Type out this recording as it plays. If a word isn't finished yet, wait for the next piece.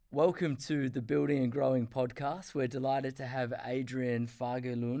welcome to the Building and Growing podcast. We're delighted to have Adrian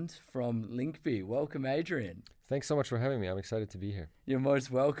Fagerlund from Linkby. Welcome, Adrian. Thanks so much for having me. I'm excited to be here. You're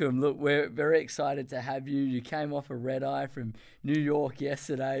most welcome. Look, we're very excited to have you. You came off a red eye from New York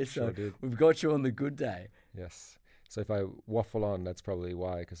yesterday, so Sure did. we've got you on the good day. Yes. So if I waffle on, that's probably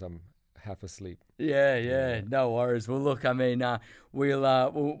why, because I'm half asleep. Yeah, no worries. Well, look, I mean,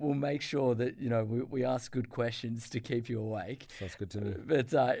 we'll make sure that we ask good questions to keep you awake. Sounds good to me.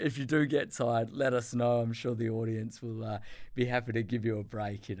 But if you do get tired, let us know. I'm sure the audience will be happy to give you a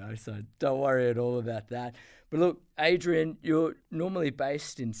break. So don't worry at all about that. But look, Adrian, you're normally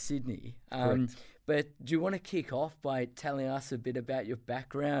based in Sydney. Correct. But do you want to kick off by telling us a bit about your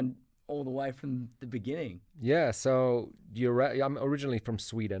background all the way from the beginning? Yeah. So you're right. I'm originally from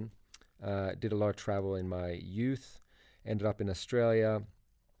Sweden. Did a lot of travel in my youth, ended up in Australia,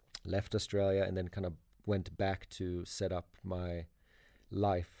 left Australia, and then kind of went back to set up my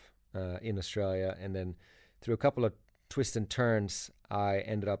life in Australia. And then through a couple of twists and turns, I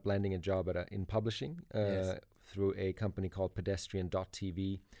ended up landing a job in publishing through a company called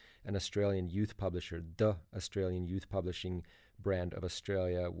Pedestrian.tv, an Australian youth publisher, the Australian youth publishing brand of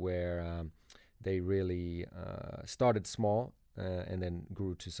Australia, where they really started small and then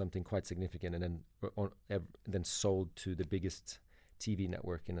grew to something quite significant, and then sold to the biggest TV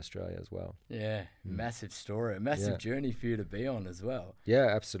network in Australia as well. Yeah, massive story, a massive journey for you to be on as well. Yeah,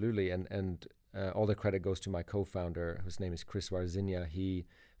 absolutely. And all the credit goes to my co-founder, whose name is Chris Warzinia. He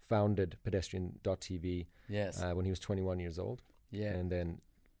founded Pedestrian.tv when he was 21 years old. Yeah. And then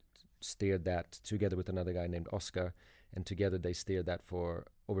steered that together with another guy named Oscar. And together they steered that for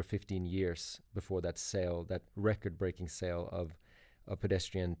over 15 years before that sale, that record-breaking sale of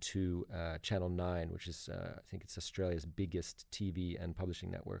Pedestrian to Channel 9, which is, I think it's Australia's biggest TV and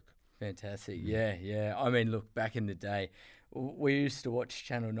publishing network. Fantastic. Yeah. I mean, look, back in the day, we used to watch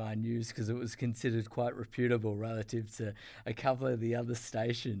Channel 9 News because it was considered quite reputable relative to a couple of the other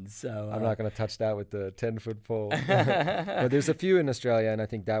stations. So I'm not going to touch that with the 10-foot pole. But there's a few in Australia, and I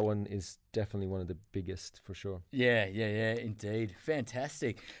think that one is definitely one of the biggest for sure. Yeah, indeed.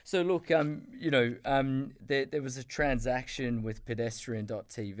 Fantastic. So look, there was a transaction with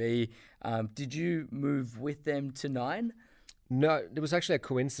Pedestrian.tv. Did you move with them to Nine? No, it was actually a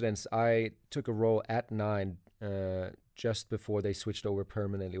coincidence. I took a role at Nine just before they switched over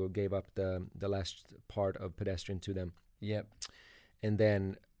permanently or gave up the last part of Pedestrian to them. Yep. And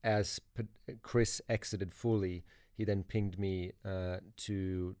then as Chris exited fully, he then pinged me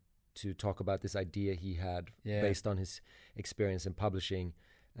to talk about this idea he had based on his experience in publishing,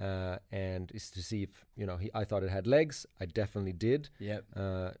 and is to see if I thought it had legs. I definitely did. Yep.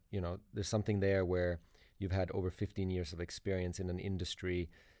 There's something there where you've had over 15 years of experience in an industry.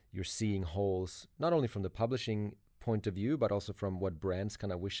 You're seeing holes, not only from the publishing point of view, but also from what brands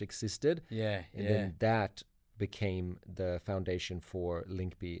kind of wish existed. And then that became the foundation for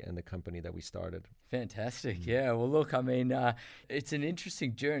Linkby and the company that we started. Fantastic. Yeah. Well, look, I mean, it's an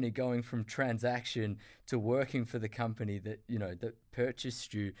interesting journey going from transaction to working for the company that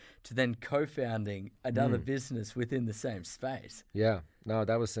purchased you to then co-founding another business within the same space. Yeah. No,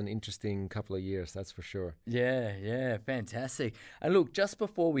 that was an interesting couple of years, that's for sure. Yeah. Fantastic. And look, just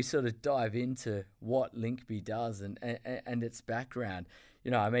before we sort of dive into what Linkby does and its background,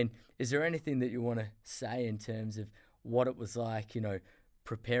 I mean, is there anything that you want to say in terms of what it was like,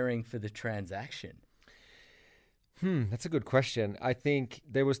 preparing for the transaction? That's a good question. I think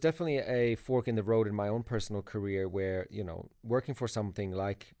there was definitely a fork in the road in my own personal career where, working for something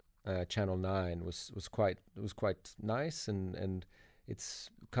like Channel 9 was quite nice, and it's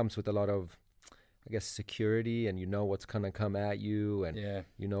comes with a lot of, I guess, security, and what's going to come at you, and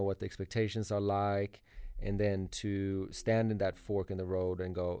what the expectations are like. And then to stand in that fork in the road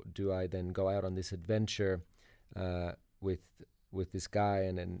and go, do I then go out on this adventure with this guy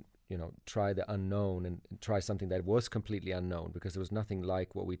and then try the unknown and try something that was completely unknown, because there was nothing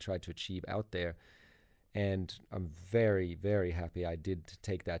like what we tried to achieve out there. And I'm very, very happy I did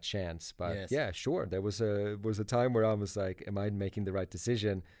take that chance. But yeah, sure, there was a time where I was like, am I making the right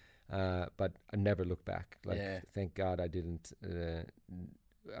decision? But I never looked back. Thank God I didn't.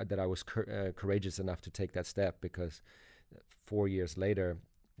 That I was courageous enough to take that step, because 4 years later,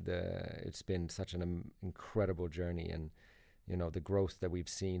 it's been such an incredible journey, and the growth that we've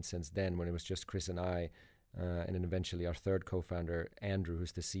seen since then, when it was just Chris and I, and then eventually our third co-founder, Andrew,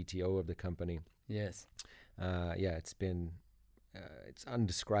 who's the CTO of the company. Yes. It's been it's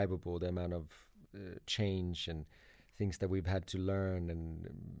undescribable, the amount of change and things that we've had to learn, and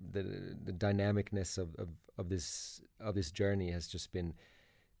the dynamicness of this journey has just been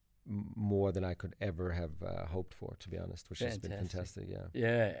more than I could ever have hoped for, to be honest, which has been fantastic. Yeah.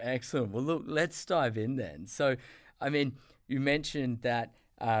 Yeah, excellent. Well, look, let's dive in then. So, I mean, you mentioned that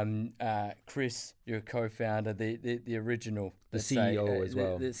Chris, your co-founder, the original, the CEO as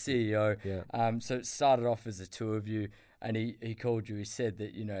well. The CEO. Yeah. So it started off as the two of you, and he called you. He said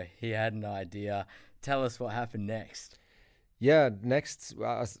that, you know, he had an idea. Tell us what happened next. Yeah, next,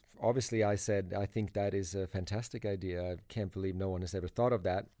 obviously I said, I think that is a fantastic idea. I can't believe no one has ever thought of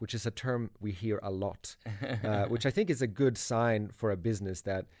that, which is a term we hear a lot, which I think is a good sign for a business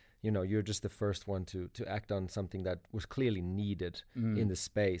that, you know, you're just the first one to act on something that was clearly needed in the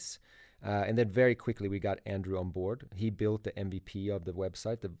space. And then very quickly we got Andrew on board. He built the MVP of the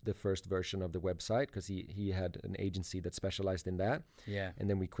website, the first version of the website, because he had an agency that specialized in that. Yeah. And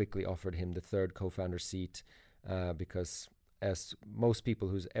then we quickly offered him the third co-founder seat because, as most people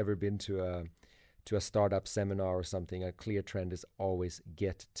who's ever been to a startup seminar or something, a clear trend is always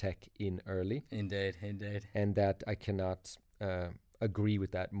get tech in early. Indeed. And that I cannot agree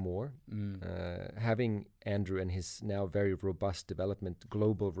with that more. Having Andrew and his now very robust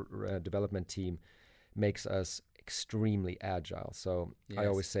global development team makes us extremely agile. So yes. I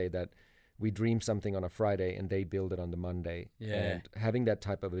always say that we dream something on a Friday and they build it on the Monday. Yeah. And having that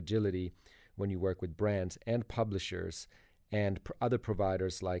type of agility when you work with brands and publishers and other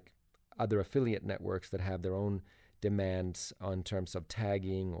providers like other affiliate networks that have their own demands on terms of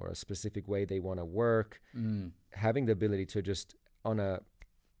tagging or a specific way they want to work, having the ability to just on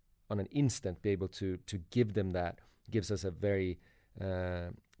an instant be able to give them that gives us a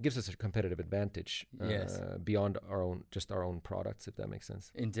competitive advantage beyond our own products, if that makes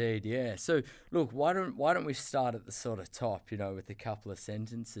sense. Indeed, yeah. So look, why don't we start at the sort of top, you know, with a couple of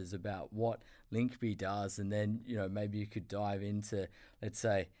sentences about what Linkbee does, and then, you know, maybe you could dive into, let's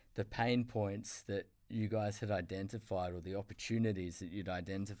say, the pain points that you guys had identified or the opportunities that you'd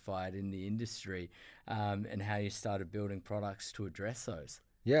identified in the industry, and how you started building products to address those.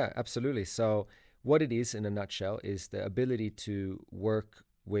 Yeah, absolutely. So what it is in a nutshell is the ability to work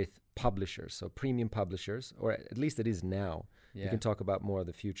with publishers, so premium publishers, or at least it is now. Yeah. We can talk about more of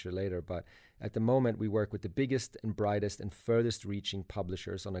the future later, but at the moment we work with the biggest and brightest and furthest reaching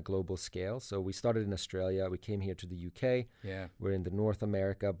publishers on a global scale. So we started in Australia, we came here to the UK, we're in the North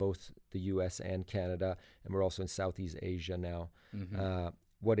America, both the US and Canada, and we're also in Southeast Asia now.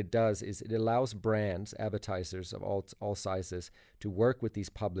 What it does is it allows brands, advertisers of all sizes, to work with these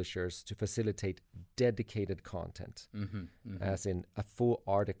publishers to facilitate dedicated content, as in a full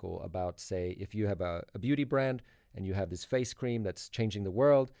article about, say, if you have a beauty brand and you have this face cream that's changing the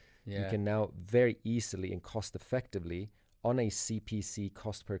world, you can now very easily and cost effectively on a CPC,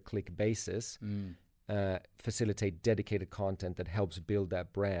 cost per click basis, facilitate dedicated content that helps build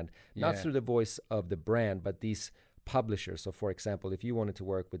that brand, not through the voice of the brand, but these publishers. So for example, if you wanted to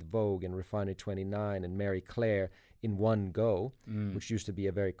work with Vogue and Refinery 29 and Mary Claire in one go, which used to be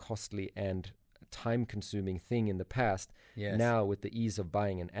a very costly and time-consuming thing in the past, now with the ease of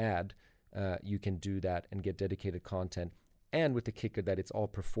buying an ad, you can do that and get dedicated content. And with the kicker that it's all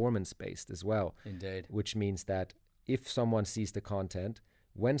performance-based as well. Indeed. Which means that if someone sees the content,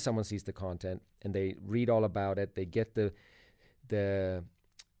 when someone sees the content and they read all about it, they get the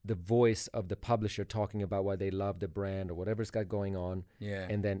voice of the publisher talking about why they love the brand or whatever's got going on.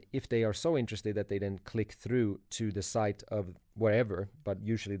 And then if they are so interested that they then click through to the site of wherever, but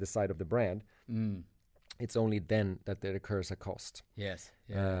usually the site of the brand, it's only then that there occurs a cost. Yes.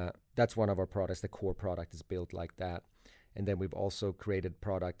 That's one of our products. The core product is built like that. And then we've also created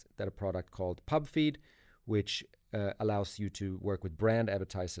a product called PubFeed, which allows you to work with brand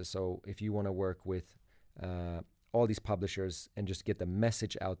advertisers. So if you want to work with all these publishers and just get the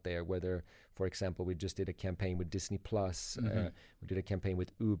message out there, whether, for example, we just did a campaign with Disney Plus, we did a campaign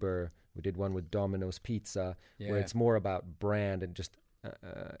with Uber, we did one with Domino's Pizza, where it's more about brand and just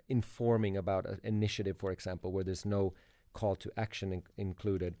informing about an initiative, for example, where there's no call to action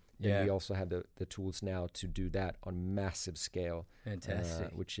included. Then we also have the tools now to do that on massive scale. Fantastic.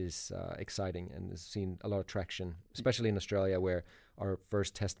 Which is exciting and has seen a lot of traction, especially in Australia, where our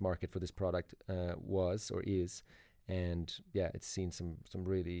first test market for this product was or is. And it's seen some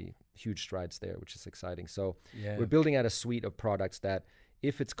really huge strides there, which is exciting. So we're building out a suite of products that,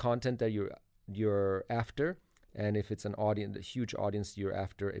 if it's content that you're after, and if it's a huge audience you're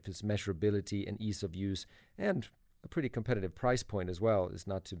after, if it's measurability and ease of use, and a pretty competitive price point as well is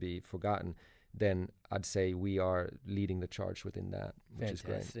not to be forgotten, then I'd say we are leading the charge within that, which is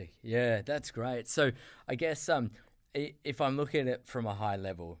great. Yeah, that's great. So I guess if I'm looking at it from a high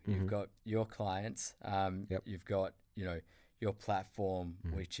level, you've got your clients, you've got, you know, your platform,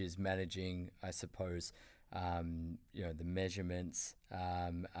 which is managing, I suppose, the measurements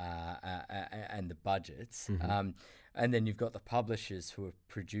and the budgets. Mm-hmm. And then you've got the publishers who are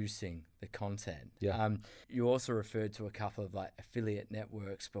producing the content. Yeah. You also referred to a couple of like affiliate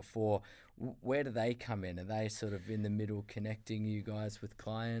networks before. Where do they come in? Are they sort of in the middle connecting you guys with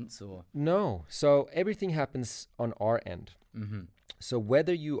clients or? No. So everything happens on our end. Mm-hmm. So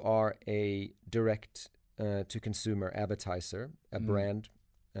whether you are a direct to consumer advertiser, a brand,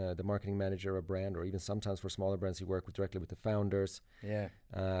 the marketing manager, a brand, or even sometimes for smaller brands, you work directly with the founders. Yeah.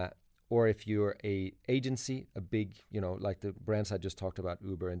 Or if you're a agency, a big, like the brands I just talked about,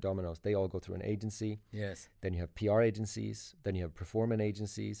 Uber and Domino's, they all go through an agency. Yes. Then you have PR agencies. Then you have performance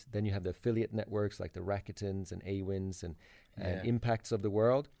agencies. Then you have the affiliate networks like the Racketons and Awins and Impacts of the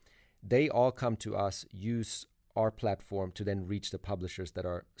world. They all come to us, use our platform to then reach the publishers that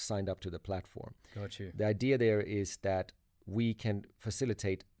are signed up to the platform. Got you. The idea there is that we can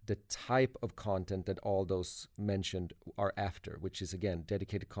facilitate the type of content that all those mentioned are after, which is, again,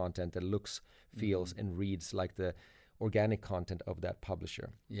 dedicated content that looks, feels, and reads like the organic content of that publisher.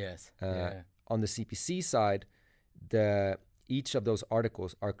 Yes. On the CPC side, each of those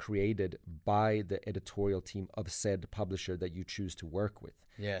articles are created by the editorial team of said publisher that you choose to work with.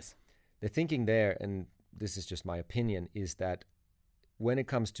 Yes. The thinking there, and this is just my opinion, is that when it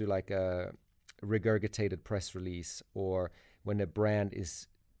comes to like a regurgitated press release, or when a brand is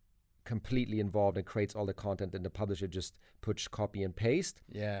completely involved and creates all the content and the publisher just puts copy and paste,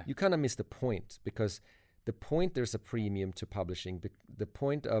 you kind of miss the point, because the point, there's a premium to publishing. The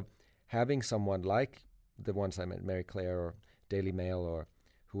point of having someone like the ones I met, Mary Claire or Daily Mail or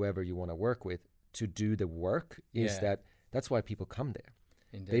whoever you want to work with, to do the work is that's why people come there.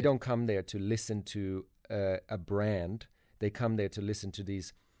 Indeed. They don't come there to listen to a brand. They come there to listen to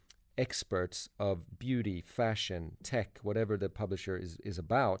these experts of beauty, fashion, tech, whatever the publisher is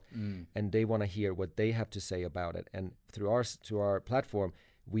about, and they want to hear what they have to say about it. And through our platform,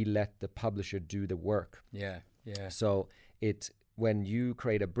 we let the publisher do the work. So when you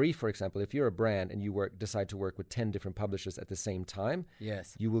create a brief, for example, if you're a brand and you decide to work with 10 different publishers at the same time,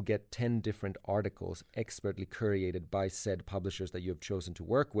 you will get 10 different articles expertly curated by said publishers that you have chosen to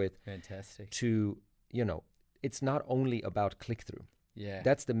work with. Fantastic. It's not only about click-through. Yeah.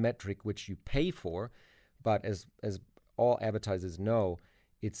 That's the metric which you pay for, but as all advertisers know,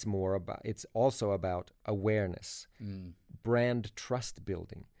 it's also about awareness, brand trust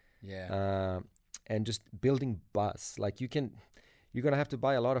building, and just building buzz. Like you're gonna have to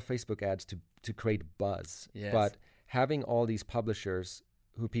buy a lot of Facebook ads to create buzz. Yes. But having all these publishers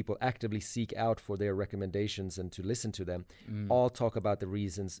who people actively seek out for their recommendations and to listen to them, all talk about the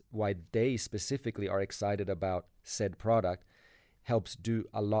reasons why they specifically are excited about said product, helps do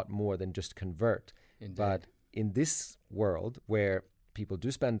a lot more than just convert. Indeed. But in this world where people do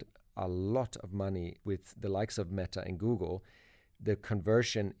spend a lot of money with the likes of Meta and Google, the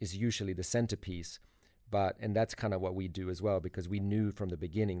conversion is usually the centerpiece. And that's kind of what we do as well, because we knew from the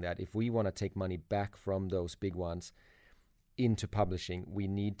beginning that if we want to take money back from those big ones into publishing, we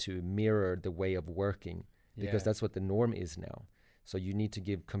need to mirror the way of working, because that's what the norm is now. So you need to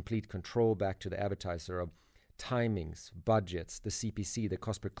give complete control back to the advertiser of timings, budgets, the CPC, the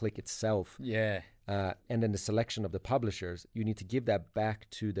cost per click itself, and then the selection of the publishers. You need to give that back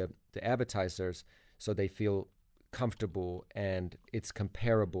to the advertisers so they feel comfortable and it's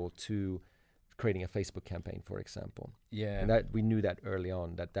comparable to creating a Facebook campaign, for example. And that we knew that early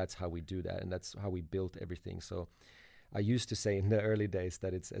on, that's how we do that, and that's how we built everything. So I used to say in the early days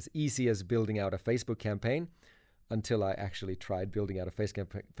that it's as easy as building out a Facebook campaign, until I actually tried building out a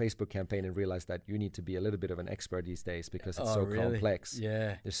Facebook campaign and realized that you need to be a little bit of an expert these days, because it's so complex.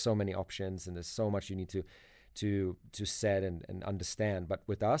 There's so many options and there's so much you need to set and understand. But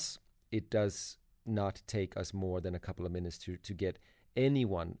with us, it does not take us more than a couple of minutes to get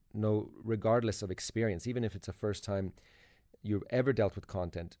anyone, regardless of experience, even if it's the first time you've ever dealt with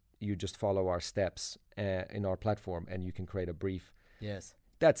content, you just follow our steps in our platform and you can create a brief.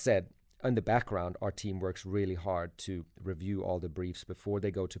 That said, in the background, our team works really hard to review all the briefs before they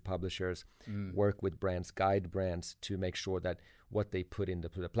go to publishers, work with brands, guide brands to make sure that what they put into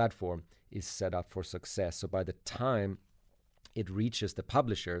the platform is set up for success. So by the time it reaches the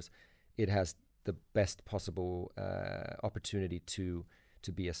publishers, it has the best possible opportunity to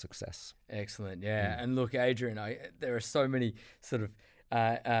be a success. Excellent. And look, Adrian, there are so many sort of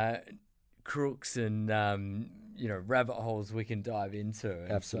crooks and rabbit holes we can dive into.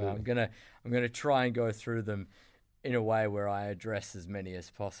 And absolutely. So I'm gonna try and go through them in a way where I address as many as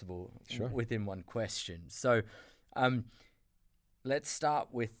possible within one question. So let's start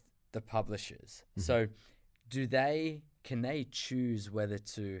with the publishers. So can they choose whether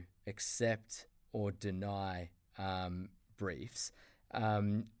to accept or deny briefs?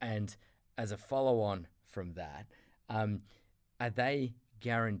 And as a follow-on from that, are they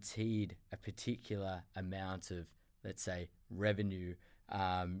guaranteed a particular amount of, let's say, revenue,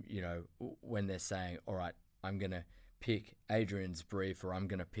 when they're saying, all right, I'm going to pick Adrian's brief or I'm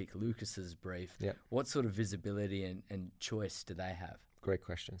going to pick Lucas's brief? Yeah. What sort of visibility and choice do they have? Great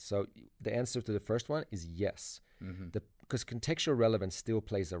question. So the answer to the first one is yes. Mm-hmm. Because contextual relevance still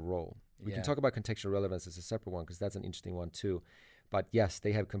plays a role. We Yeah. can talk about contextual relevance as a separate one because that's an interesting one too. But yes,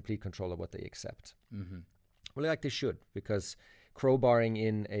 they have complete control of what they accept. Mm-hmm. Well, like they should, because crowbarring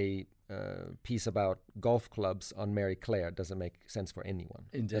in a piece about golf clubs on Mary Claire doesn't make sense for anyone.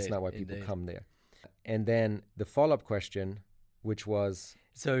 Indeed, That's not why people indeed. come there. And then the follow-up question, which was...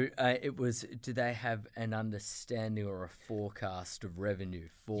 So it was, do they have an understanding or a forecast of revenue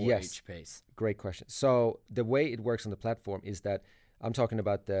for Yes. each piece? Great question. So the way it works on the platform is that I'm talking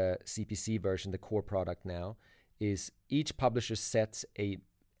about the CPC version, the core product now, is each publisher sets a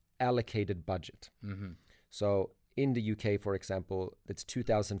allocated budget. Mm-hmm. So in the UK, for example, it's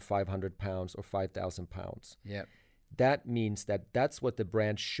 £2,500 or £5,000. Yep. That means that that's what the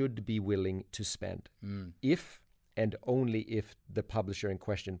brand should be willing to spend if and only if the publisher in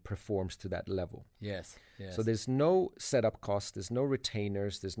question performs to that level. Yes. Yes. So there's no setup cost, there's no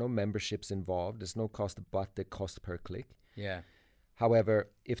retainers, there's no memberships involved, there's no cost but the cost per click. Yeah. However,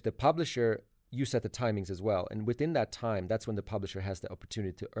 if the publisher, you set the timings as well, and within that time, that's when the publisher has the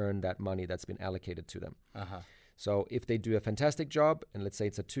opportunity to earn that money that's been allocated to them. Uh-huh. So if they do a fantastic job, and let's say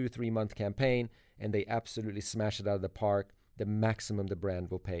it's a 2-3 month campaign, and they absolutely smash it out of the park, the maximum the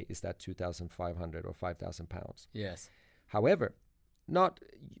brand will pay is that £2,500 or £5,000. Yes. However,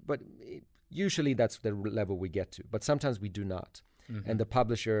 usually that's the level we get to, but sometimes we do not. Mm-hmm. And the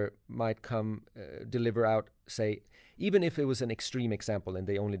publisher might come deliver out, say, even if it was an extreme example and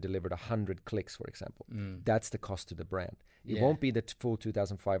they only delivered 100 clicks, for example, that's the cost to the brand. It Yeah. won't be the full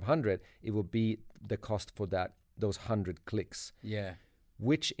 2,500. It will be the cost for those 100 clicks, Yeah.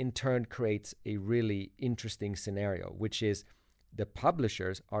 which in turn creates a really interesting scenario, which is the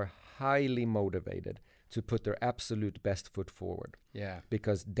publishers are highly motivated to put their absolute best foot forward Yeah.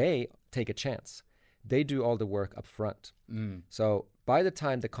 because they take a chance. They do all the work up front. Mm. So by the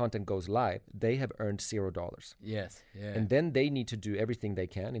time the content goes live, they have earned $0. Yes. Yeah. And then they need to do everything they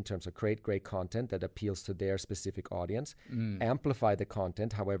can in terms of create great content that appeals to their specific audience, amplify the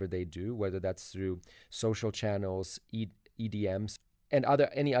content however they do, whether that's through social channels, EDMs, and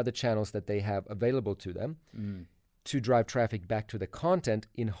any other channels that they have available to them to drive traffic back to the content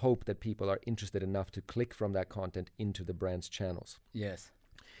in hope that people are interested enough to click from that content into the brand's channels. Yes.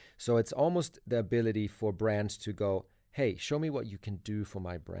 So it's almost the ability for brands to go, hey, show me what you can do for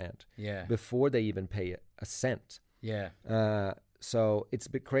my brand Yeah. before they even pay a cent. Yeah. So it's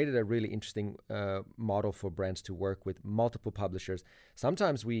created a really interesting model for brands to work with multiple publishers.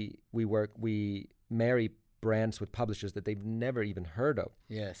 Sometimes we marry brands with publishers that they've never even heard of.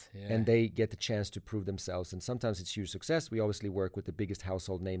 Yes. Yeah. And they get the chance to prove themselves. And sometimes it's huge success. We obviously work with the biggest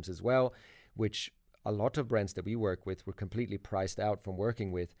household names as well, which a lot of brands that we work with were completely priced out from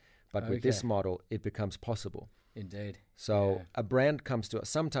working with. But with this model, it becomes possible. Indeed. So a brand comes to us,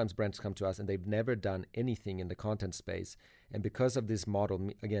 sometimes brands come to us and they've never done anything in the content space. And because of this model,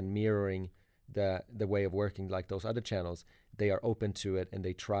 again, mirroring the way of working like those other channels, they are open to it and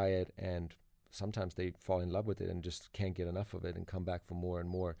they try it, and sometimes they fall in love with it and just can't get enough of it and come back for more and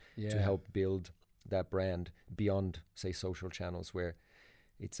more to help build that brand beyond, say, social channels, where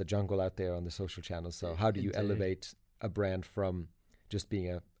it's a jungle out there on the social channels. So how do you elevate a brand from just being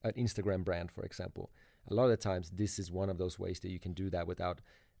an Instagram brand, for example? A lot of the times, this is one of those ways that you can do that without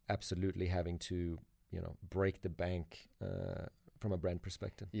absolutely having to, break the bank from a brand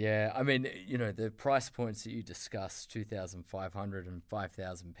perspective. Yeah, I mean, the price points that you discussed, £2,500 and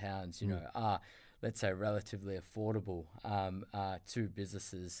 £5,000, are, let's say, relatively affordable to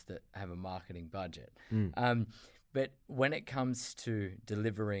businesses that have a marketing budget. But when it comes to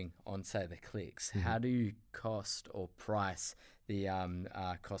delivering on, say, the clicks, how do you cost or price the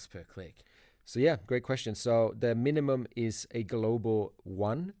cost per click? So yeah, great question. So the minimum is a global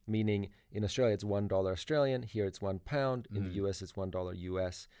one, meaning in Australia it's $1 Australian, here it's £1, in the US it's $1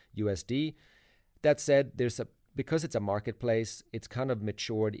 US USD. That said, because it's a marketplace, it's kind of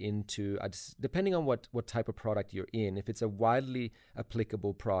matured into, depending on what type of product you're in, if it's a widely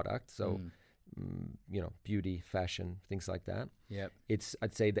applicable product, so beauty, fashion, things like that. Yep.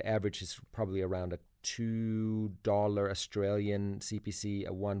 I'd say the average is probably around a $2 Australian CPC,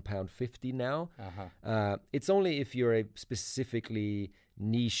 a £1.50 now. Uh-huh. It's only if you're a specifically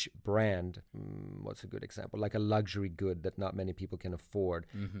niche brand, what's a good example? Like a luxury good that not many people can afford,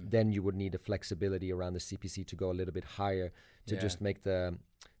 then you would need a flexibility around the CPC to go a little bit higher to just make the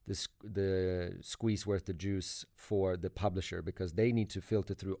squeeze worth the juice for the publisher, because they need to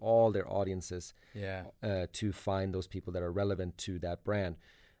filter through all their audiences to find those people that are relevant to that brand.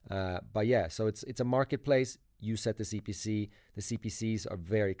 But yeah, so it's a marketplace. You set the CPC. The CPCs are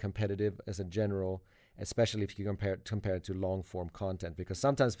very competitive as a general, especially if you compare it to long form content, because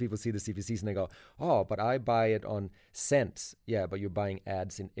sometimes people see the CPCs and they go, oh, but I buy it on cents. Yeah, but you're buying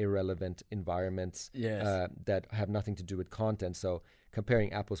ads in irrelevant environments that have nothing to do with content. So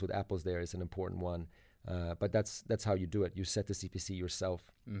comparing apples with apples there is an important one. But that's how you do it. You set the CPC yourself.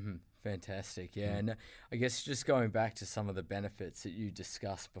 Fantastic. Yeah. And I guess just going back to some of the benefits that you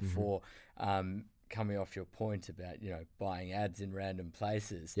discussed before, coming off your point about, buying ads in random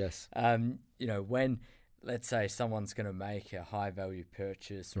places. Yes. When, let's say, someone's going to make a high value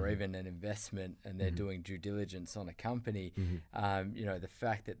purchase or even an investment and they're doing due diligence on a company, the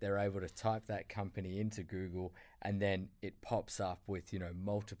fact that they're able to type that company into Google and then it pops up with,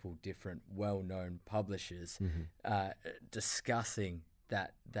 multiple different well-known publishers discussing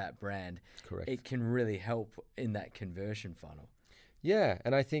that brand. Correct. It can really help in that conversion funnel. Yeah,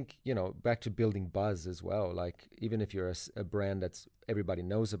 and I think, back to building buzz as well. Like, even if you're a brand that's everybody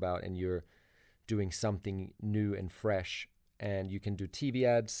knows about and you're doing something new and fresh, and you can do TV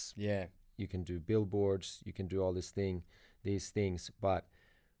ads, you can do billboards, you can do all these things. But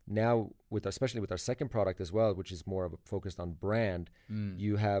now, especially with our second product as well, which is more of a focused on brand,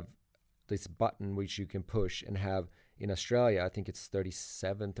 you have this button which you can push and have. In Australia, I think it's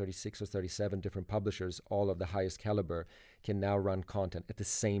 36 or 37 different publishers, all of the highest caliber, can now run content at the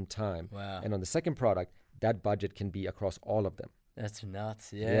same time. Wow. And on the second product, that budget can be across all of them. That's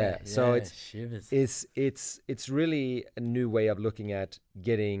nuts. Yeah. So shivers. It's really a new way of looking at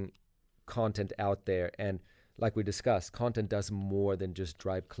getting content out there. And like we discussed, content does more than just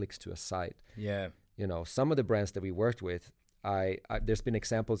drive clicks to a site. Yeah. Some of the brands that we worked with, there's been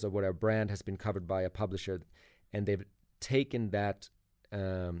examples of where a brand has been covered by a publisher, and they've taken that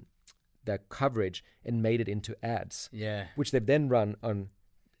coverage and made it into ads, which they've then run on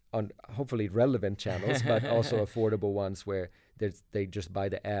hopefully relevant channels, but also affordable ones where they just buy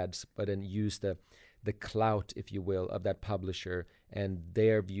the ads, but then use the clout, if you will, of that publisher and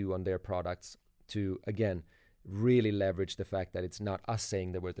their view on their products to, again, really leverage the fact that it's not us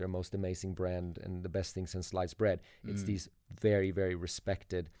saying that we're their most amazing brand and the best thing since sliced bread. It's these very, very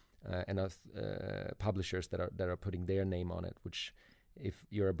respected publishers that are putting their name on it, which, if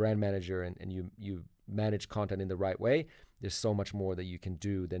you're a brand manager and you manage content in the right way, there's so much more that you can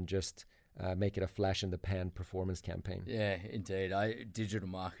do than just make it a flash in the pan performance campaign. Yeah, indeed. Digital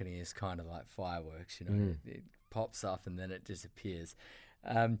marketing is kind of like fireworks, it pops up and then it disappears.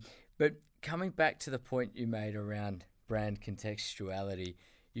 But coming back to the point you made around brand contextuality,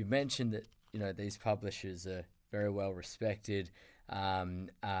 you mentioned that, these publishers are very well respected, and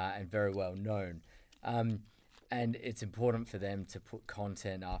very well known. And it's important for them to put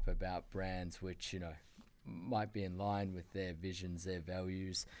content up about brands which, might be in line with their visions, their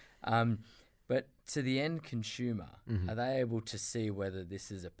values. But to the end consumer, are they able to see whether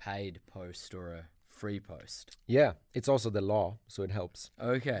this is a paid post or a free post? Yeah, it's also the law, so it helps.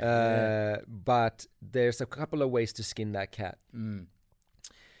 Okay. But there's a couple of ways to skin that cat.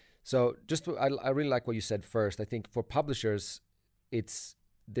 So I really like what you said first. I think for publishers, there's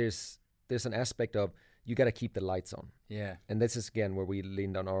an aspect of you got to keep the lights on. Yeah. And this is, again, where we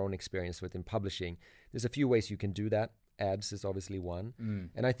leaned on our own experience within publishing. There's a few ways you can do that. Ads is obviously one.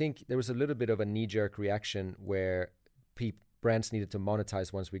 And I think there was a little bit of a knee-jerk reaction where brands needed to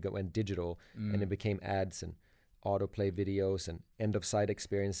monetize once we went digital, and it became ads and autoplay videos and end-of-site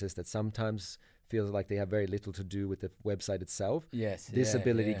experiences that sometimes feels like they have very little to do with the website itself. Yes. This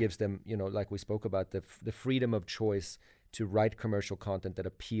ability gives them, like we spoke about, the freedom of choice to write commercial content that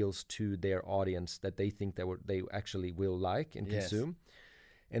appeals to their audience that they think they actually will like and consume.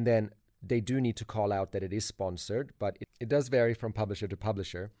 And then they do need to call out that it is sponsored, but it does vary from publisher to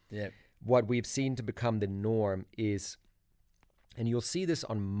publisher. Yeah. What we've seen to become the norm is, and you'll see this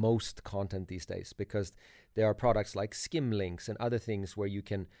on most content these days, because there are products like skim links and other things where you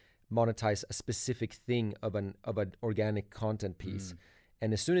can monetize a specific thing of an organic content piece.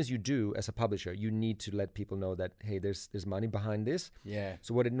 And as soon as you do, as a publisher, you need to let people know that, hey, there's money behind this. Yeah.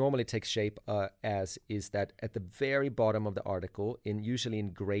 So what it normally takes shape as is that at the very bottom of the article, usually in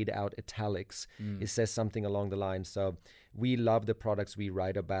grayed out italics, it says something along the lines of, we love the products we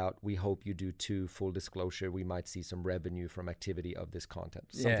write about. We hope you do too. Full disclosure, we might see some revenue from activity of this content.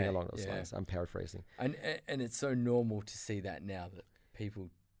 Something along those lines. I'm paraphrasing. And it's so normal to see that now that people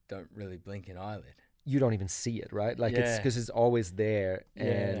don't really blink an eyelid. You don't even see it, right? Like it's Yeah. because it's always there. Yeah.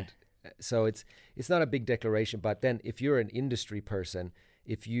 And so it's not a big declaration. But then if you're an industry person,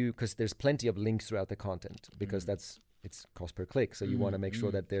 because there's plenty of links throughout the content, because it's cost per click. So you want to make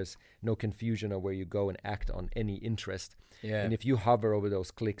sure that there's no confusion of where you go and act on any interest. Yeah. And if you hover over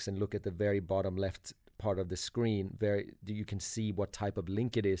those clicks and look at the very bottom left part of the screen, you can see what type of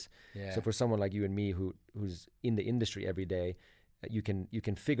link it is. Yeah. So for someone like you and me who's in the industry every day, you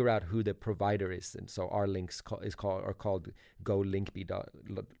can figure out who the provider is. And so our links are called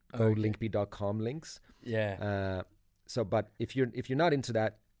golinkby.com links. Yeah. So but if you're not into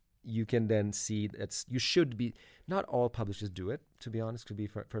that, you can then see that you should be. Not all publishers do it, to be honest, to be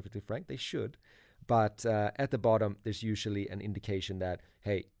perfectly frank. They should. But at the bottom, there's usually an indication that,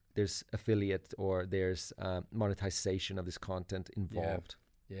 hey, there's affiliate or there's monetization of this content involved.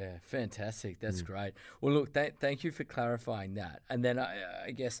 Yeah, fantastic. That's great. Well, look, thank you for clarifying that. And then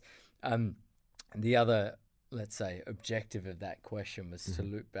I guess the other, let's say, objective of that question was to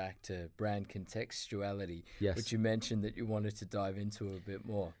look back to brand contextuality, which you mentioned that you wanted to dive into a bit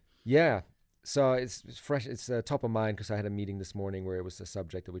more. Yeah. So it's fresh. It's top of mind because I had a meeting this morning where it was a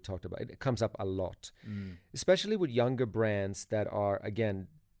subject that we talked about. It comes up a lot, especially with younger brands that are, again,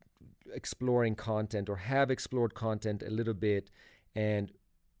 exploring content or have explored content a little bit. And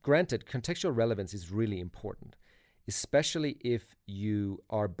granted, contextual relevance is really important, especially if you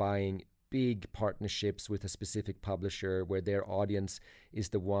are buying big partnerships with a specific publisher where their audience is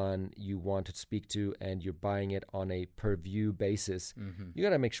the one you want to speak to and you're buying it on a per view basis. You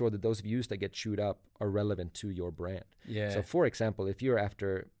got to make sure that those views that get chewed up are relevant to your brand. Yeah. So for example, if you're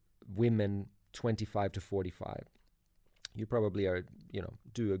after women 25 to 45, you probably are,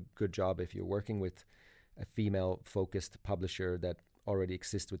 do a good job if you're working with a female focused publisher that already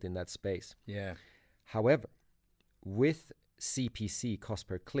exists within that space. Yeah. However, with CPC, cost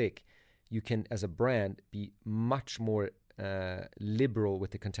per click, you can, as a brand, be much more liberal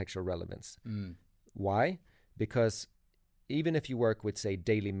with the contextual relevance. Why? Because even if you work with, say,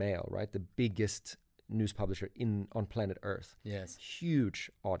 Daily Mail, right, the biggest news publisher on planet Earth, yes,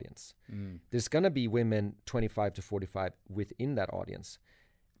 huge audience. There's going to be women 25 to 45 within that audience.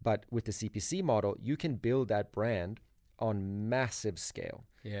 But with the CPC model, you can build that brand on massive scale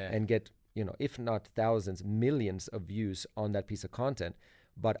and get, if not thousands, millions of views on that piece of content.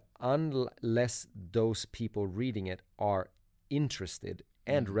 But unless those people reading it are interested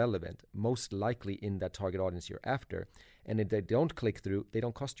and relevant, most likely in that target audience you're after, and if they don't click through, they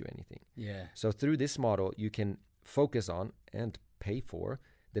don't cost you anything. Yeah. So through this model, you can focus on and pay for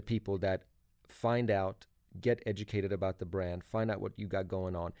the people that find out, get educated about the brand, find out what you got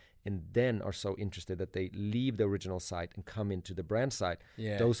going on, and then are so interested that they leave the original site and come into the brand site.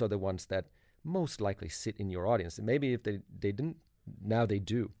 Yeah. Those are the ones that most likely sit in your audience. And maybe if they didn't, now they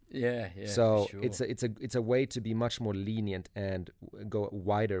do. Yeah. So for sure. it's a way to be much more lenient and go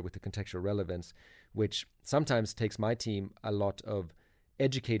wider with the contextual relevance, which sometimes takes my team a lot of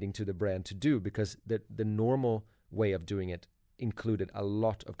educating to the brand to do, because the normal way of doing it included a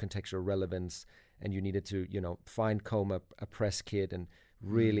lot of contextual relevance, and you needed to comb up a press kit and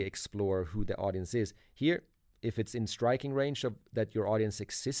really explore who the audience is. Here, if it's in striking range of that your audience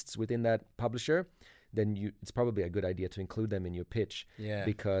exists within that publisher, then it's probably a good idea to include them in your pitch. Yeah.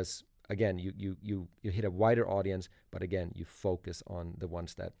 Because again, you hit a wider audience, but again, you focus on the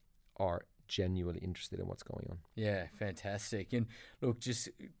ones that are genuinely interested in what's going on. Yeah, fantastic. And look, just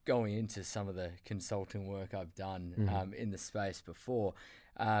going into some of the consulting work I've done in the space before,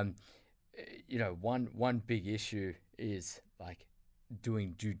 one big issue is like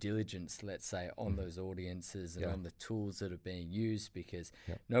doing due diligence, let's say, on those audiences and on the tools that are being used, because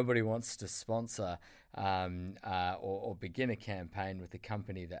nobody wants to sponsor or begin a campaign with a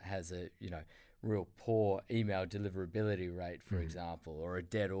company that has a real poor email deliverability rate, for example, or a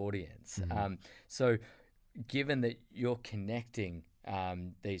dead audience. So given that you're connecting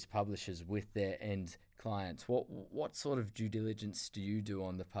these publishers with their end clients, what sort of due diligence do you do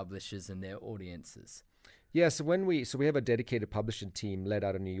on the publishers and their audiences? Yeah, so we have a dedicated publishing team led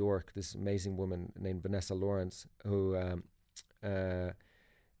out of New York. This amazing woman named Vanessa Lawrence, who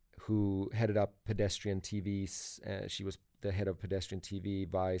headed up Pedestrian TV. She was the head of Pedestrian TV,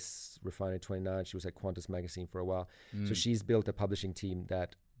 Vice, Refinery 29. She was at Qantas Magazine for a while. So she's built a publishing team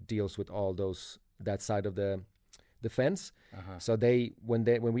that deals with all that side of the fence. So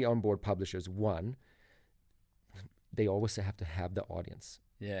when we onboard publishers, they always have to have the audience.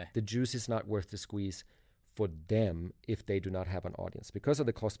 Yeah, the juice is not worth the squeeze for them if they do not have an audience. Because of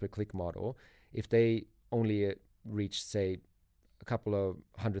the cost per click model, if they only reach, say, a couple of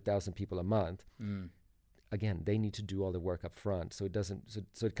 100,000 people a month, again, they need to do all the work up front. So it doesn't,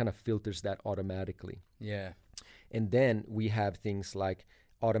 so it kind of filters that automatically. Yeah. And then we have things like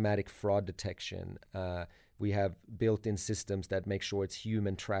automatic fraud detection. We have built-in systems that make sure it's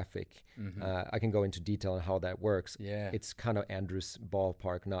human traffic. I can go into detail on how that works. Yeah. It's kind of Andrew's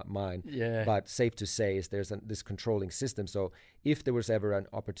ballpark, not mine. Yeah. But safe to say is there's this controlling system. So if there was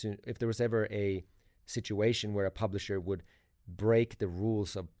ever a situation where a publisher would break the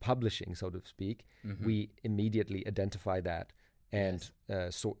rules of publishing, so to speak, we immediately identify that and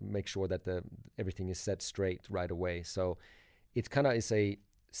so make sure that everything is set straight right away. So it kind of is a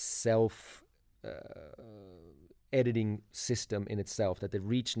self editing system in itself, that the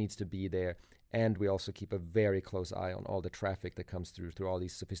reach needs to be there, and we also keep a very close eye on all the traffic that comes through all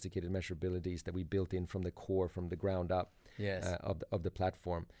these sophisticated measurabilities that we built in from the core, from the ground up of the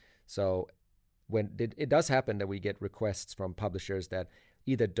platform. So when it does happen that we get requests from publishers that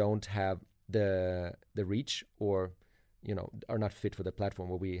either don't have the reach or are not fit for the platform,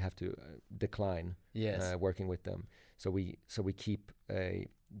 where we have to decline working with them. So we keep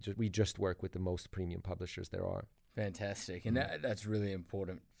we just work with the most premium publishers there are. Fantastic. And that's really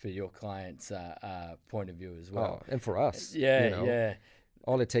important for your clients' point of view as well. Oh, and for us. Yeah.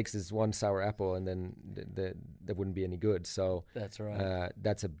 All it takes is one sour apple, and then that wouldn't be any good. So that's right.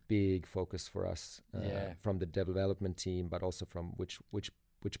 That's a big focus for us from the development team, but also from which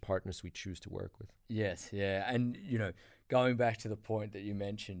partners we choose to work with. Yes, yeah. And, going back to the point that you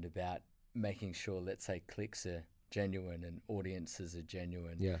mentioned about making sure, let's say, clicks are genuine and audiences are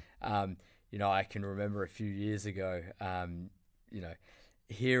genuine. Yeah. I can remember a few years ago,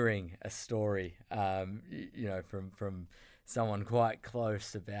 hearing a story, from someone quite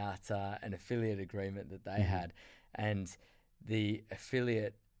close about an affiliate agreement that they had, and the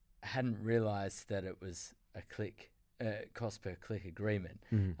affiliate hadn't realized that it was a cost per click agreement.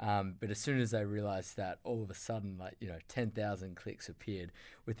 But as soon as they realized that, all of a sudden, 10,000 clicks appeared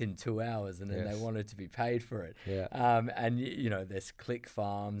within 2 hours, and then they wanted to be paid for it. Yeah. And there's click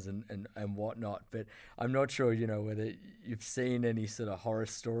farms and whatnot, but I'm not sure, whether you've seen any sort of horror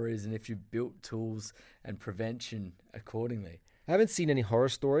stories, and if you built tools and prevention accordingly. I haven't seen any horror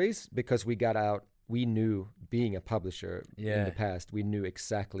stories, because we got out. We knew, being a publisher in the past, we knew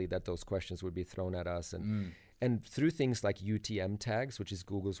exactly that those questions would be thrown at us. And through things like UTM tags, which is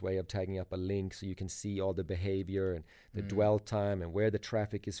Google's way of tagging up a link so you can see all the behavior and the dwell time and where the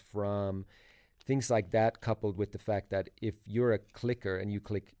traffic is from, things like that, coupled with the fact that if you're a clicker and you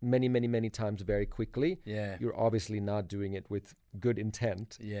click many, many, many times very quickly, you're obviously not doing it with good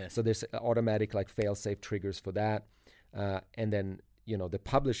intent. So there's automatic fail-safe triggers for that. And then, the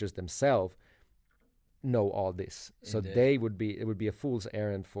publishers themselves know all this. So it would be a fool's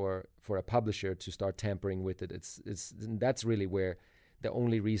errand for a publisher to start tampering with it. That's really where the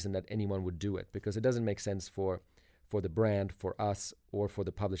only reason that anyone would do it, because it doesn't make sense for the brand, for us, or for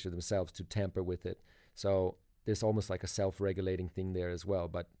the publisher themselves to tamper with it. So there's almost like a self-regulating thing there as well.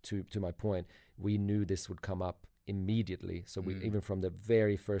 But to my point, we knew this would come up immediately. So we, even from the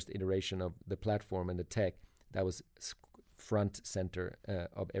very first iteration of the platform and the tech, that was front center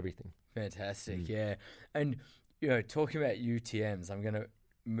of everything. Fantastic, yeah. And, talking about UTMs, I'm going to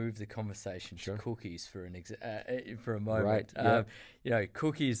move the conversation to cookies for a moment. Right.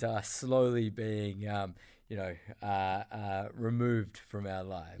 Cookies are slowly being, removed from our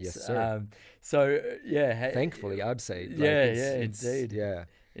lives. Yes, sir. Thankfully, I'd say. Indeed. Yeah.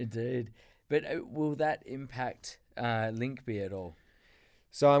 Indeed. But will that impact Linkbee at all?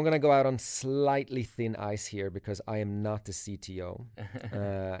 So I'm going to go out on slightly thin ice here, because I am not the CTO.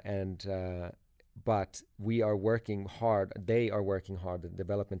 But we are working hard. They are working hard. The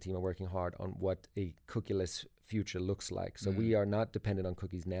development team are working hard on what a cookieless future looks like. So we are not dependent on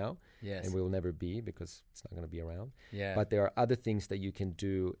cookies now. Yes. And we will never be, because it's not going to be around. Yeah. But there are other things that you can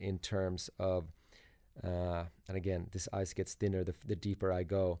do in terms of, and again, this ice gets thinner the deeper I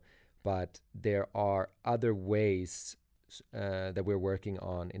go. But there are other ways that we're working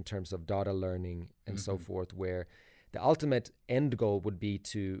on in terms of data learning and so forth, where the ultimate end goal would be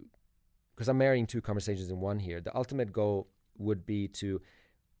to, because I'm marrying two conversations in one here, the ultimate goal would be to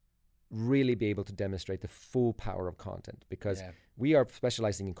really be able to demonstrate the full power of content, because we are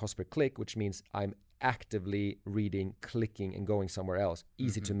specializing in cost per click, which means I'm actively reading, clicking, and going somewhere else.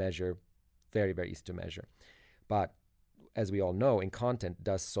 Easy to measure, very, very easy to measure. But as we all know, in content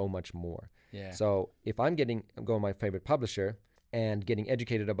does so much more. Yeah. So if I'm going my favorite publisher and getting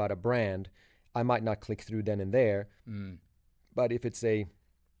educated about a brand, I might not click through then and there. But if it's a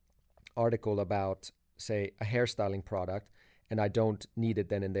article about, say, a hairstyling product, and I don't need it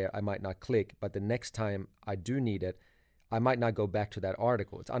then and there, I might not click. But the next time I do need it, I might not go back to that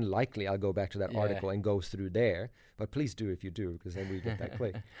article. It's unlikely I'll go back to that article and go through there, but please do if you do, because then we get that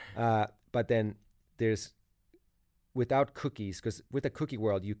click. But then there's, without cookies, because with a cookie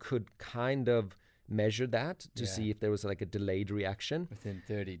world, you could kind of measure that to see if there was like a delayed reaction. Within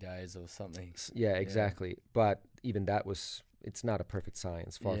 30 days or something. Yeah, exactly. But even that it's not a perfect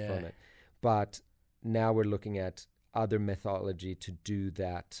science, far from it. But now we're looking at other methodology to do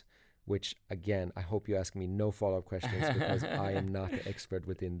that, which, again, I hope you ask me no follow-up questions because I am not the expert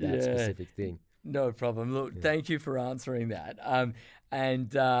within that specific thing. No problem. Look, thank you for answering that.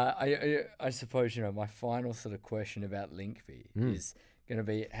 And I suppose, my final sort of question about Linkbee is going to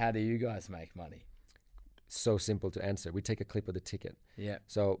be, how do you guys make money? So simple to answer. We take a clip of the ticket. Yeah.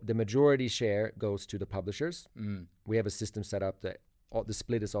 So the majority share goes to the publishers. We have a system set up that the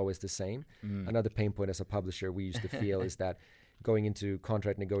split is always the same. Another pain point as a publisher we used to feel is that going into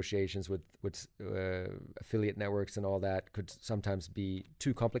contract negotiations with affiliate networks and all that could sometimes be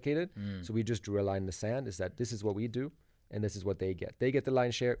too complicated. So we just drew a line in the sand, is that this is what we do and this is what they get. They get the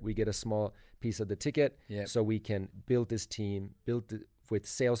lion's share, we get a small piece of the ticket. So we can build this team, with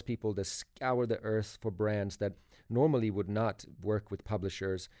salespeople that scour the earth for brands that normally would not work with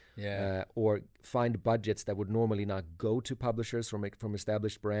publishers, or find budgets that would normally not go to publishers from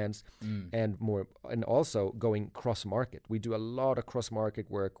established brands, and also going cross-market. We do a lot of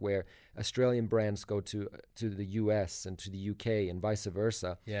cross-market work where Australian brands go to the US and to the UK and vice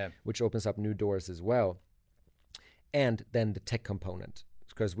versa, which opens up new doors as well. And then the tech component,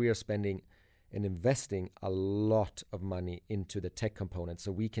 because we are spending and investing a lot of money into the tech component,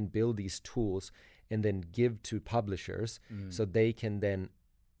 so we can build these tools and then give to publishers so they can then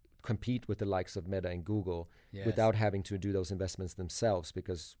compete with the likes of Meta and Google without having to do those investments themselves,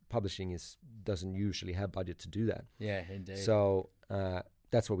 because publishing doesn't usually have budget to do that. Yeah, indeed. So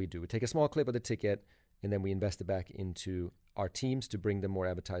that's what we do. We take a small clip of the ticket and then we invest it back into our teams to bring them more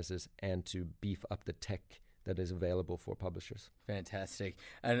advertisers and to beef up the tech that is available for publishers. Fantastic.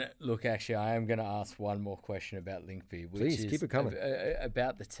 And look, actually, I am going to ask one more question about Linkbee, which Please, is keep it coming.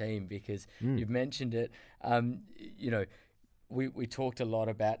 About the team, because you've mentioned it. We talked a lot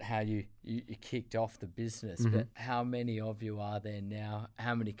about how you kicked off the business, but how many of you are there now?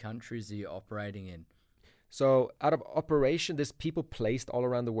 How many countries are you operating in? So out of operation, there's people placed all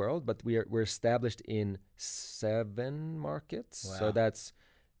around the world, but we're established in 7 markets. Wow. So that's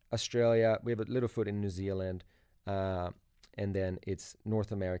Australia, we have a little foot in New Zealand, and then it's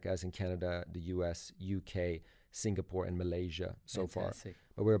North America, as in Canada, the US, UK, Singapore, and Malaysia so far.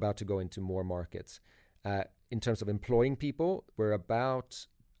 But we're about to go into more markets. In terms of employing people, we're about,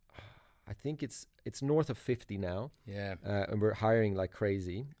 I think it's north of 50 now. Yeah. And we're hiring like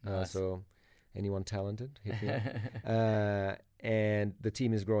crazy. Nice. So anyone talented, hit me up. And the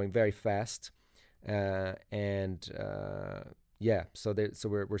team is growing very fast. So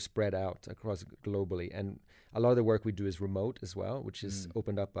we're spread out across globally, and a lot of the work we do is remote as well, which has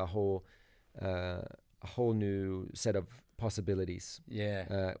opened up a whole new set of possibilities.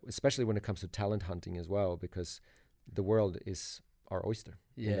 Yeah. Especially when it comes to talent hunting as well, because the world is our oyster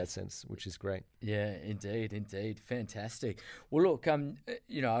in that sense, which is great. Yeah, indeed. Fantastic. Well, look, I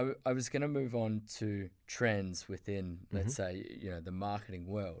was going to move on to trends within, let's say, the marketing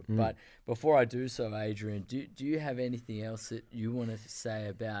world. But before I do so, Adrian, do you have anything else that you want to say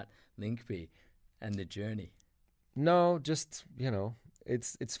about Linkbee and the journey? No, just,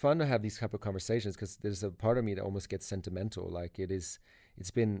 it's fun to have these type of conversations, because there's a part of me that almost gets sentimental. Like it's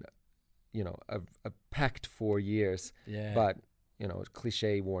been, a packed 4 years, but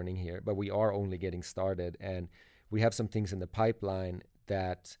cliche warning here, but we are only getting started, and we have some things in the pipeline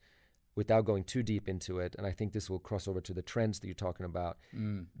that, without going too deep into it, and I think this will cross over to the trends that you're talking about,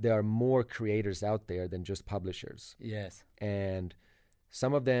 there are more creators out there than just publishers. Yes. And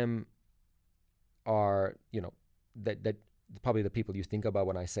some of them are, that probably the people you think about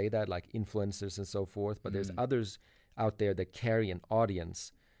when I say that, like influencers and so forth, but there's others out there that carry an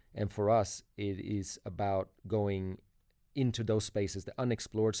audience. And for us, it is about going into those spaces, the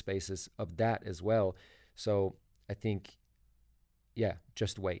unexplored spaces of that as well. So I think,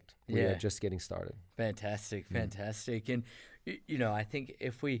 just wait. We are just getting started. Fantastic. And, I think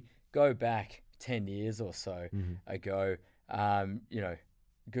if we go back 10 years or so ago,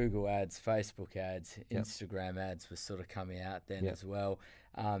 Google ads, Facebook ads, Instagram ads were sort of coming out then as well.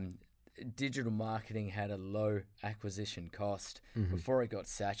 Digital marketing had a low acquisition cost before it got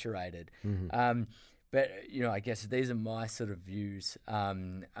saturated. But, I guess these are my sort of views.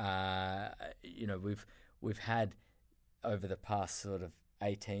 We've had, over the past sort of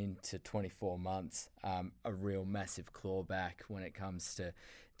 18 to 24 months, a real massive clawback when it comes to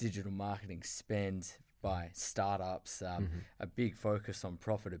digital marketing spend by startups, a big focus on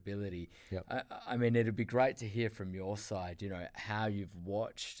profitability. Yep. I mean, it'd be great to hear from your side, you know, how you've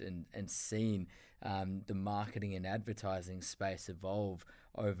watched and seen the marketing and advertising space evolve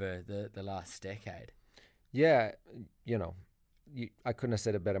over the last decade. Yeah, you know, I couldn't have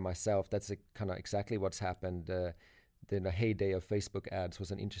said it better myself. That's kind of exactly what's happened. The heyday of Facebook ads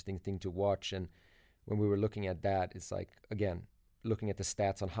was an interesting thing to watch. And when we were looking at that, it's like, again, looking at the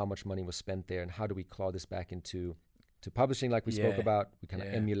stats on how much money was spent there and how do we claw this back into publishing like we spoke about. We kind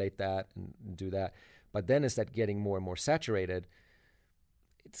of emulate that and do that. But then as that getting more and more saturated,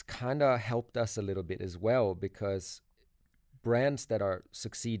 it's kind of helped us a little bit as well, because brands that are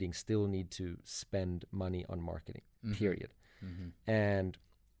succeeding still need to spend money on marketing, period. And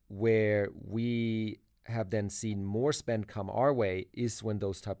where we have then seen more spend come our way is when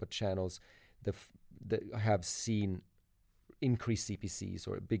those type of channels that have seen increased CPCs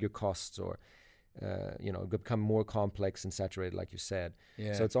or bigger costs, or become more complex and saturated, like you said.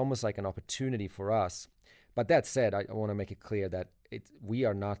 So it's almost like an opportunity for us. But that said, I want to make it clear that we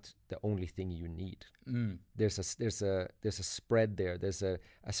are not the only thing you need. There's a spread there. There's a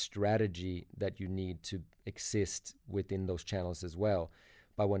strategy that you need to exist within those channels as well.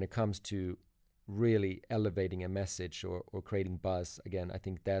 But when it comes to really elevating a message or creating buzz, again, I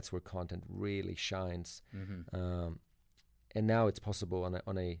think that's where content really shines. And now it's possible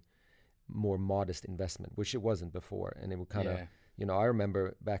on a more modest investment, which it wasn't before. And it would kind of, I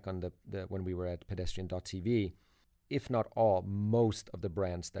remember back on the when we were at pedestrian.tv, if not all, most of the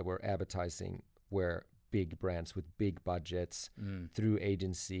brands that were advertising were big brands with big budgets through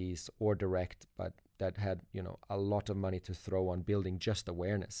agencies or direct, but that had, a lot of money to throw on building just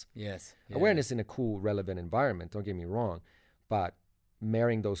awareness. Awareness in a cool, relevant environment, don't get me wrong, but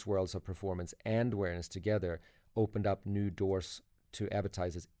marrying those worlds of performance and awareness together opened up new doors to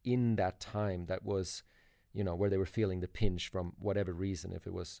advertisers in that time that was, where they were feeling the pinch from whatever reason, if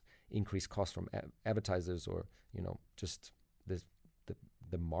it was increased cost from advertisers or, just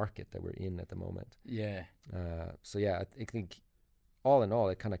the market that we're in at the moment. I think all in all,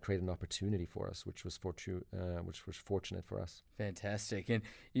 it kind of created an opportunity for us, which was fortunate for us. Fantastic. And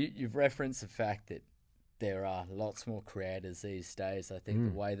you've referenced the fact that there are lots more creators these days. I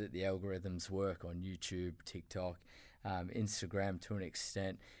think the way that the algorithms work on YouTube, TikTok, Instagram, to an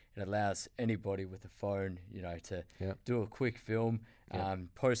extent, it allows anybody with a phone, to do a quick film.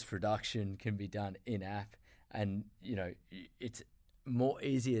 Post-production can be done in-app, and, it's more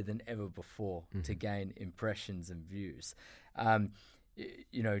easier than ever before to gain impressions and views. Do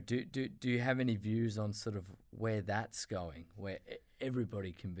you have any views on sort of where that's going, where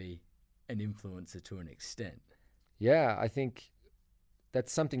everybody can be an influencer to an extent? Yeah, I think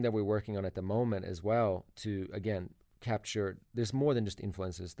that's something that we're working on at the moment as well, to, again, capture. There's more than just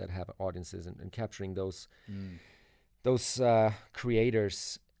influencers that have audiences, and capturing those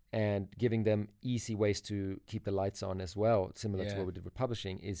creators and giving them easy ways to keep the lights on as well, similar to what we did with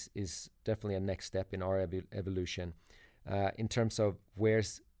publishing, is definitely a next step in our evolution. In terms of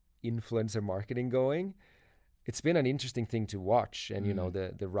where's influencer marketing going, it's been an interesting thing to watch, and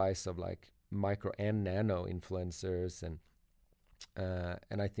the rise of like micro and nano influencers, and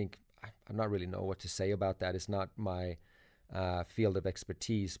I think I'm not really know what to say about that. It's not my field of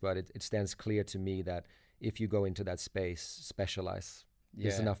expertise, but it stands clear to me that if you go into that space, specialize.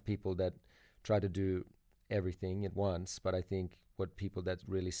 There's enough people that try to do everything at once, but I think what people that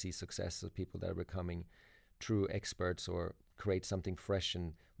really see success are people that are becoming true experts or create something fresh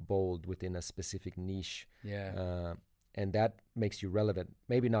and bold within a specific niche. And that makes you relevant,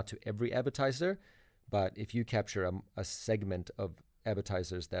 maybe not to every advertiser, but if you capture a segment of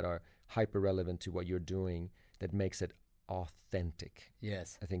advertisers that are hyper relevant to what you're doing, that makes it authentic.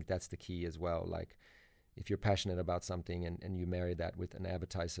 I think that's the key as well. Like, if you're passionate about something and you marry that with an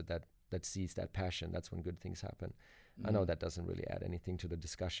advertiser that sees that passion, that's when good things happen. I know that doesn't really add anything to the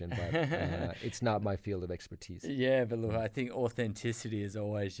discussion, but it's not my field of expertise. Yeah, but look, I think authenticity is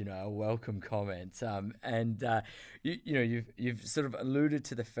always, a welcome comment. You've sort of alluded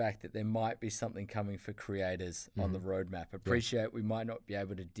to the fact that there might be something coming for creators on the roadmap. Appreciate we might not be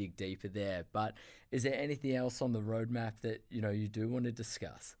able to dig deeper there, but is there anything else on the roadmap that, you do want to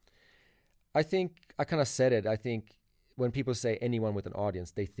discuss? I think I kind of said it. I think when people say anyone with an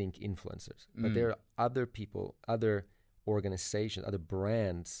audience, they think influencers. But there are other people, other organizations, other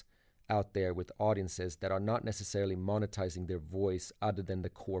brands out there with audiences that are not necessarily monetizing their voice other than the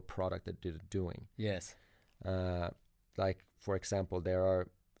core product that they're doing. Like, for example, there are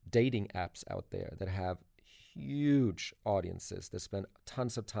dating apps out there that have huge audiences that spend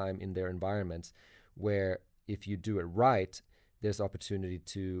tons of time in their environments, where if you do it right, there's opportunity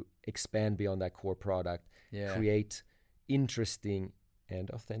to expand beyond that core product, Yeah. create interesting and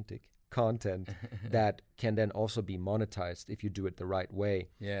authentic content that can then also be monetized if you do it the right way.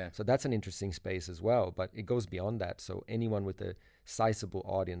 Yeah. So that's an interesting space as well, but it goes beyond that. So anyone with a sizable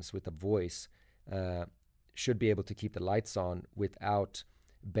audience, with a voice, should be able to keep the lights on without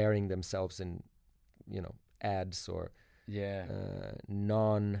burying themselves in, ads or Yeah.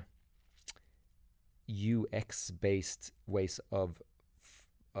 non UX based ways of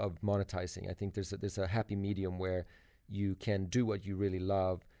monetizing. I think there's a happy medium where you can do what you really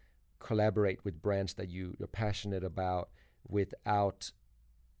love, collaborate with brands that you're passionate about without,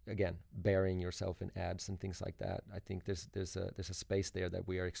 again, burying yourself in ads and things like that. I think there's a space there that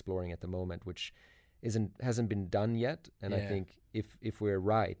we are exploring at the moment, which hasn't been done yet. And I think if we're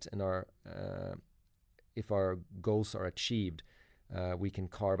right and if our goals are achieved, we can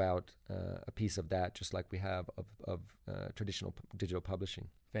carve out a piece of that, just like we have of traditional digital publishing.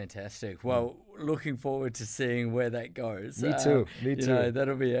 Fantastic. Well, looking forward to seeing where that goes. Me too.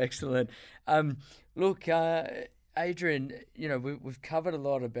 That'll be excellent. Look, Adrian, we've covered a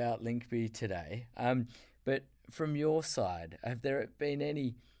lot about Linkbee today. But from your side, have there been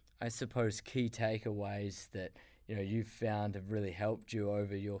any, I suppose, key takeaways that you've found have really helped you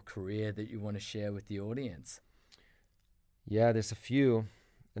over your career that you want to share with the audience? Yeah, there's a few,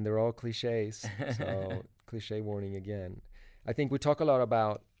 and they're all cliches. So cliche warning again. I think we talk a lot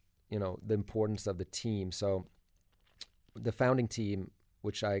about, the importance of the team. So the founding team,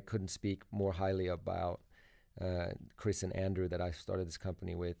 which I couldn't speak more highly about, Chris and Andrew, that I started this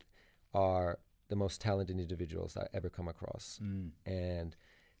company with, are the most talented individuals I ever come across. And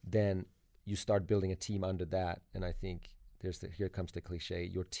then you start building a team under that, and I think here comes the cliche: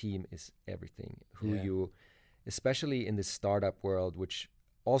 your team is everything. Especially in this startup world, which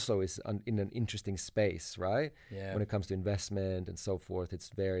also is in an interesting space, right? Yeah. When it comes to investment and so forth,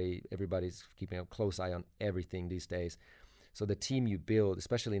 everybody's keeping a close eye on everything these days. So the team you build,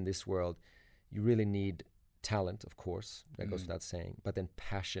 especially in this world, you really need talent, of course, that goes without saying, but then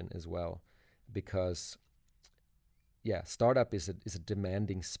passion as well, because startup is a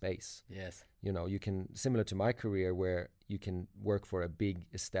demanding space. Yes. You can, similar to my career, where you can work for a big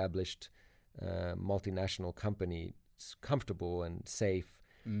established multinational company. It's comfortable and safe,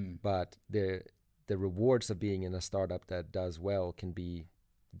 but the rewards of being in a startup that does well can be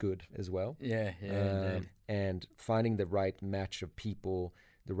good as well. And finding the right match of people,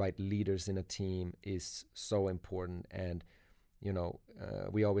 the right leaders in a team is so important. And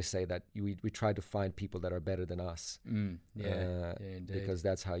we always say that we try to find people that are better than us, because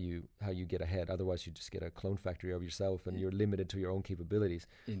that's how you get ahead. Otherwise, you just get a clone factory of yourself, and you're limited to your own capabilities.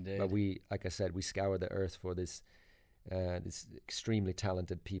 Indeed. But like I said, we scour the earth for this extremely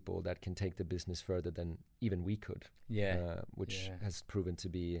talented people that can take the business further than even we could. Which has proven to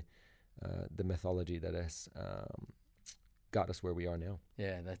be the methodology that has got us where we are now.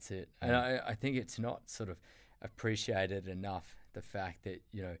 Yeah, that's it. And I think it's not sort of appreciated enough, the fact that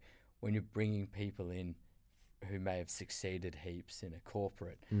when you're bringing people in who may have succeeded heaps in a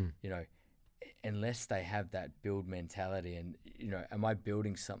corporate, unless they have that build mentality, and am I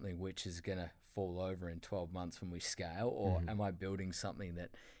building something which is going to fall over in 12 months when we scale, or am I building something that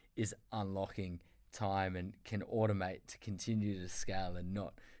is unlocking time and can automate to continue to scale and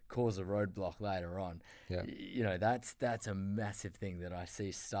not cause a roadblock later on? That's a massive thing that I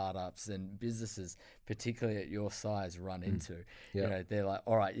see startups and businesses, particularly at your size, run into. They're like,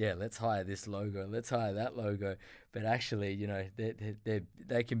 all right, let's hire this logo, let's hire that logo, but actually,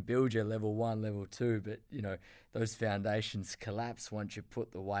 they can build your level 1, level 2, but those foundations collapse once you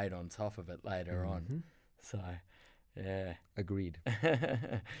put the weight on top of it later on. So, yeah, agreed.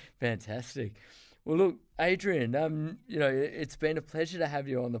 Fantastic. Well, look, Adrian, it's been a pleasure to have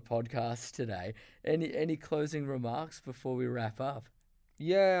you on the podcast today. Any closing remarks before we wrap up?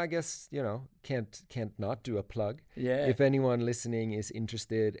 Yeah, I guess, can't not do a plug. Yeah. If anyone listening is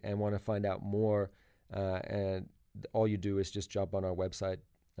interested and want to find out more, and all you do is just jump on our website,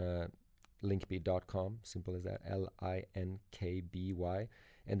 linkbee.com, simple as that, LINKBY,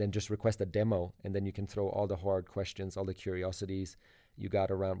 and then just request a demo, and then you can throw all the hard questions, all the curiosities you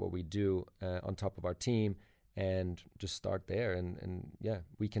got around what we do on top of our team, and just start there. And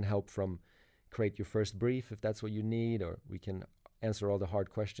we can help from create your first brief if that's what you need, or we can answer all the hard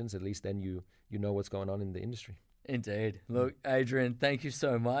questions. At least then you know what's going on in the industry. Indeed. Look, Adrian, thank you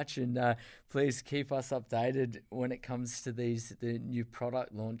so much, and please keep us updated when it comes to the new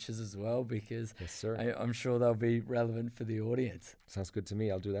product launches as well, because yes, sir. I'm sure they'll be relevant for the audience. Sounds good to me.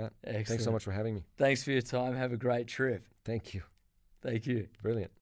 I'll do that. Excellent. Thanks so much for having me. Thanks for your time. Have a great trip. Thank you. Thank you. Brilliant.